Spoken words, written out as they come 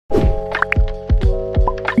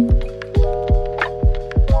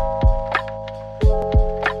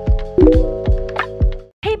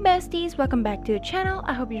welcome back to the channel.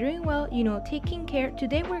 I hope you're doing well, taking care.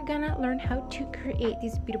 Today we're gonna learn how to create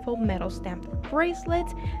these beautiful metal stamped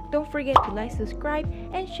bracelets. Don't forget to like, subscribe,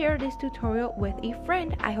 and share this tutorial with a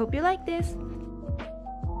friend. I hope you like this.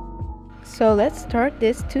 So let's start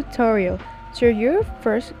this tutorial. So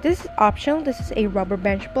this is optional. This is a rubber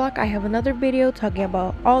bench block. I have another video talking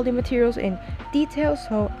about all the materials in detail,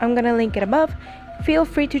 so I'm gonna link it above. Feel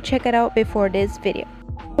free to check it out before this video.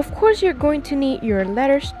 Of course, you're going to need your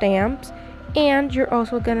letter stamps, and you're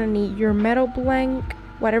also gonna need your metal blank,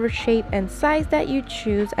 whatever shape and size that you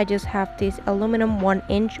choose. I just have these aluminum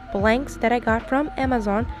 1-inch blanks that I got from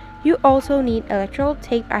Amazon. You also need electrical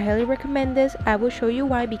tape. I highly recommend this. I will show you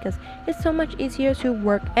why, because it's so much easier to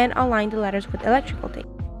work and align the letters with electrical tape.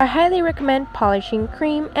 I highly recommend polishing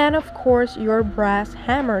cream, and of course your brass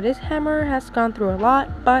hammer. This hammer has gone through a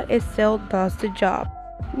lot, but it still does the job.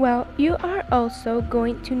 Well, you are also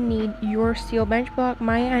going to need your steel bench block.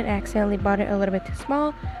 Mine, I accidentally bought it a little bit too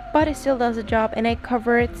small, but it still does the job, and I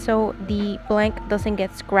cover it so the blank doesn't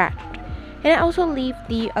get scratched. And I also leave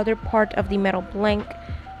the other part of the metal blank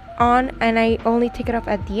on, and I only take it off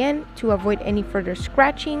at the end to avoid any further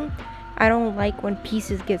scratching. I don't like when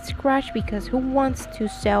pieces get scratched, because who wants to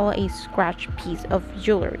sell a scratched piece of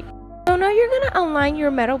jewelry? So now you're gonna align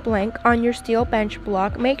your metal blank on your steel bench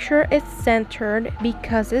block. Make sure it's centered,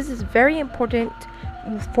 because this is very important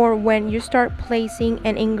for when you start placing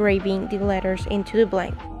and engraving the letters into the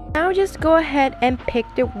blank. Now just go ahead and pick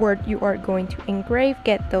the word you are going to engrave.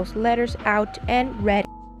 Get those letters out and ready.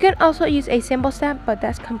 You can also use a symbol stamp, but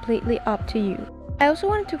that's completely up to you. I also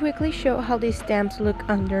wanted to quickly show how these stamps look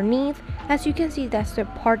underneath. As you can see, that's the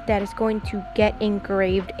part that is going to get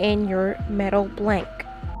engraved in your metal blank.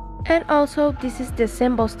 And also, this is the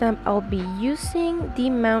symbol stamp I'll be using,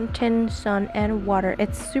 the mountain, sun, and water.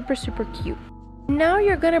 It's super cute. Now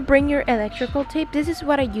you're gonna bring your electrical tape. This is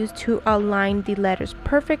what I use to align the letters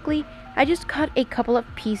perfectly. I just cut a couple of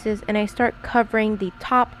pieces and I start covering the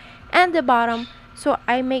top and the bottom, so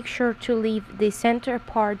I make sure to leave the center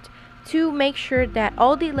part to make sure that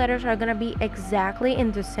all the letters are gonna be exactly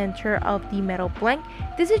in the center of the metal blank.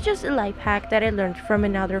 This is just a life hack that I learned from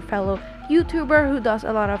another fellow YouTuber who does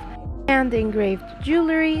a lot of hand engraved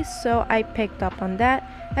jewelry, so I picked up on that.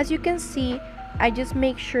 As you can see, I just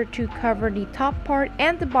make sure to cover the top part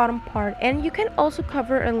and the bottom part, and you can also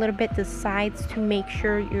cover a little bit the sides to make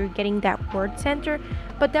sure you're getting that word center,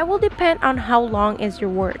 but that will depend on how long is your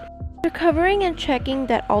word. After covering and checking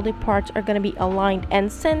that all the parts are going to be aligned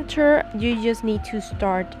and center, you just need to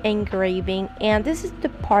start engraving, and this is the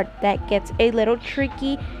part that gets a little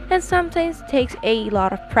tricky and sometimes takes a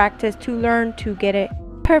lot of practice to learn to get it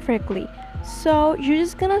perfectly. So you're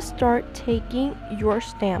just gonna start taking your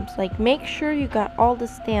stamps, like make sure you got all the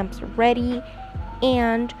stamps ready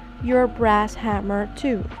and your brass hammer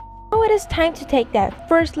too. Now it is time to take that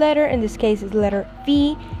first letter, in this case is letter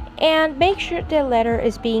V, and make sure the letter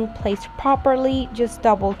is being placed properly. Just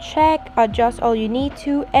double check, adjust all you need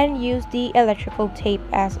to, and use the electrical tape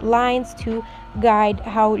as lines to guide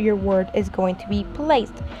how your word is going to be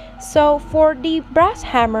placed. So for the brass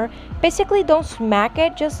hammer, basically don't smack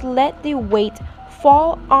it, just let the weight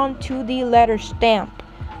fall onto the letter stamp.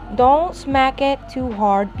 Don't smack it too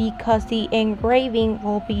hard, because the engraving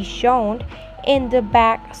will be shown in the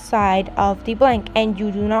back side of the blank, and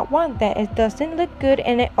you do not want that. It doesn't look good,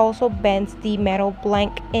 and it also bends the metal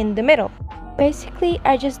blank in the middle. Basically,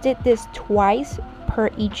 I just did this twice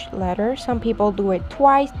per each letter. Some people do it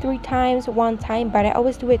twice, 3 times, 1 time, but I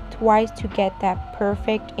always do it twice to get that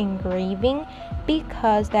perfect engraving,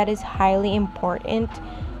 because that is highly important.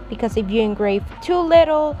 Because if you engrave too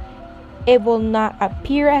little, it will not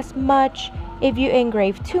appear as much. If you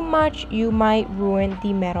engrave too much, you might ruin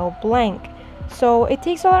the metal blank. So it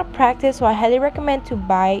takes a lot of practice, so I highly recommend to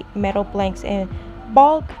buy metal blanks in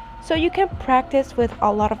bulk so you can practice with a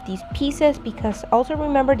lot of these pieces, because also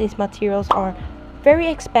remember, these materials are very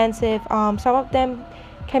expensive. Some of them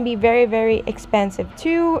can be very expensive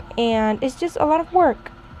too, and it's just a lot of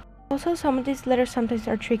work. Also, some of these letters sometimes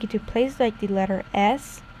are tricky to place, like the letter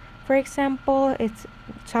S, for example. It's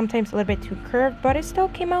sometimes a little bit too curved, but it still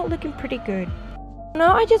came out looking pretty good.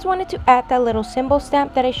 Now I just wanted to add that little symbol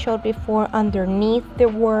stamp that I showed before underneath the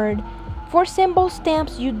word. For symbol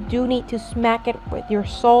stamps, you do need to smack it with your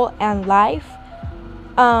soul and life,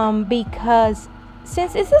 because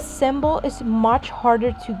since it's a symbol, it's much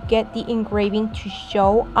harder to get the engraving to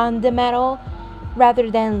show on the metal rather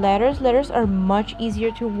than letters. Letters are much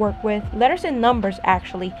easier to work with, letters and numbers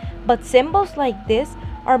actually, but symbols like this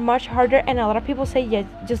are much harder, and a lot of people say, yeah,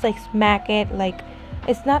 just like smack it. Like,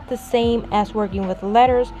 it's not the same as working with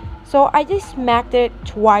letters. So I just smacked it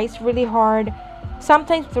twice really hard,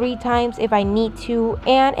 sometimes 3 times if I need to,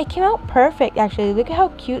 and it came out perfect actually. Look at how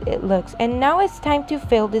cute it looks. And now it's time to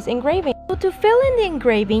fill this engraving. So to fill in the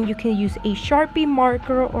engraving, you can use a Sharpie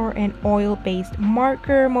marker or an oil-based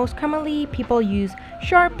marker. Most commonly, people use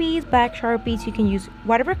Sharpies, black Sharpies. You can use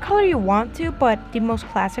whatever color you want to, but the most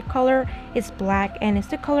classic color is black, and it's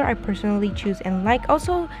the color I personally choose and like.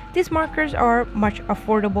 Also, these markers are much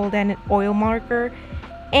affordable than an oil marker.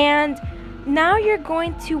 And now you're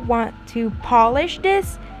going to want to polish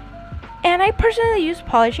this, and I personally use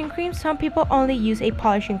polishing cream. Some people only use a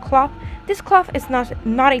polishing cloth. This cloth is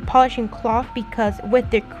not a polishing cloth, because with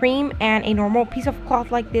the cream and a normal piece of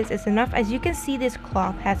cloth like this is enough. As you can see, this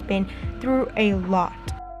cloth has been through a lot.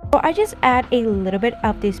 So I just add a little bit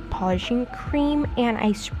of this polishing cream and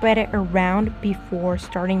I spread it around before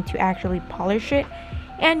starting to actually polish it.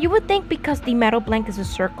 And you would think because the metal blank is a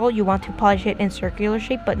circle, you want to polish it in circular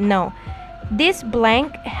shape, but no. This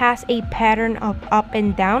blank has a pattern of up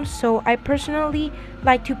and down, so I personally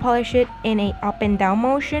like to polish it in a up and down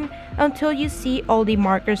motion until you see all the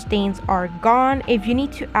marker stains are gone. If you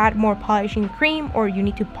need to add more polishing cream or you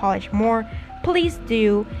need to polish more, please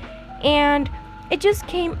do. And it just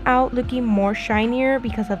came out looking more shinier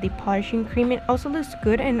because of the polishing cream. It also looks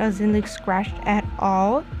good and doesn't look scratched at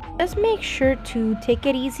all. Just make sure to take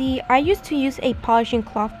it easy. I used to use a polishing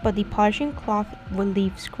cloth, but the polishing cloth will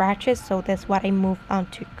leave scratches, so that's what I moved on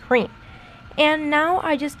to cream. And now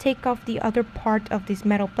I just take off the other part of this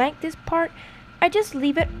metal blank. This part, I just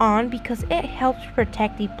leave it on because it helps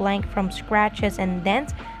protect the blank from scratches and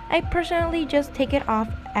dents. I personally just take it off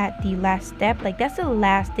at the last step. Like, that's the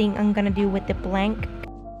last thing I'm gonna do with the blank.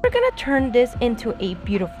 We're gonna turn this into a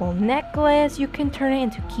beautiful necklace. You can turn it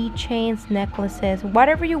into keychains, necklaces,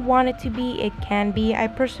 whatever you want it to be, it can be. I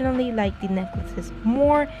personally like the necklaces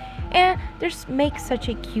more, and there's makes such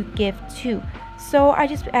a cute gift too. So I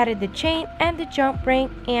just added the chain and the jump ring,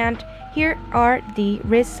 and here are the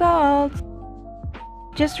results.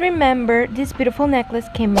 Just remember, this beautiful necklace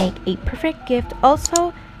can make a perfect gift.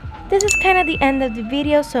 Also, this is kind of the end of the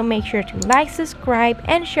video, so make sure to like, subscribe,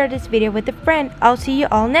 and share this video with a friend. I'll see you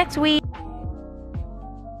all next week.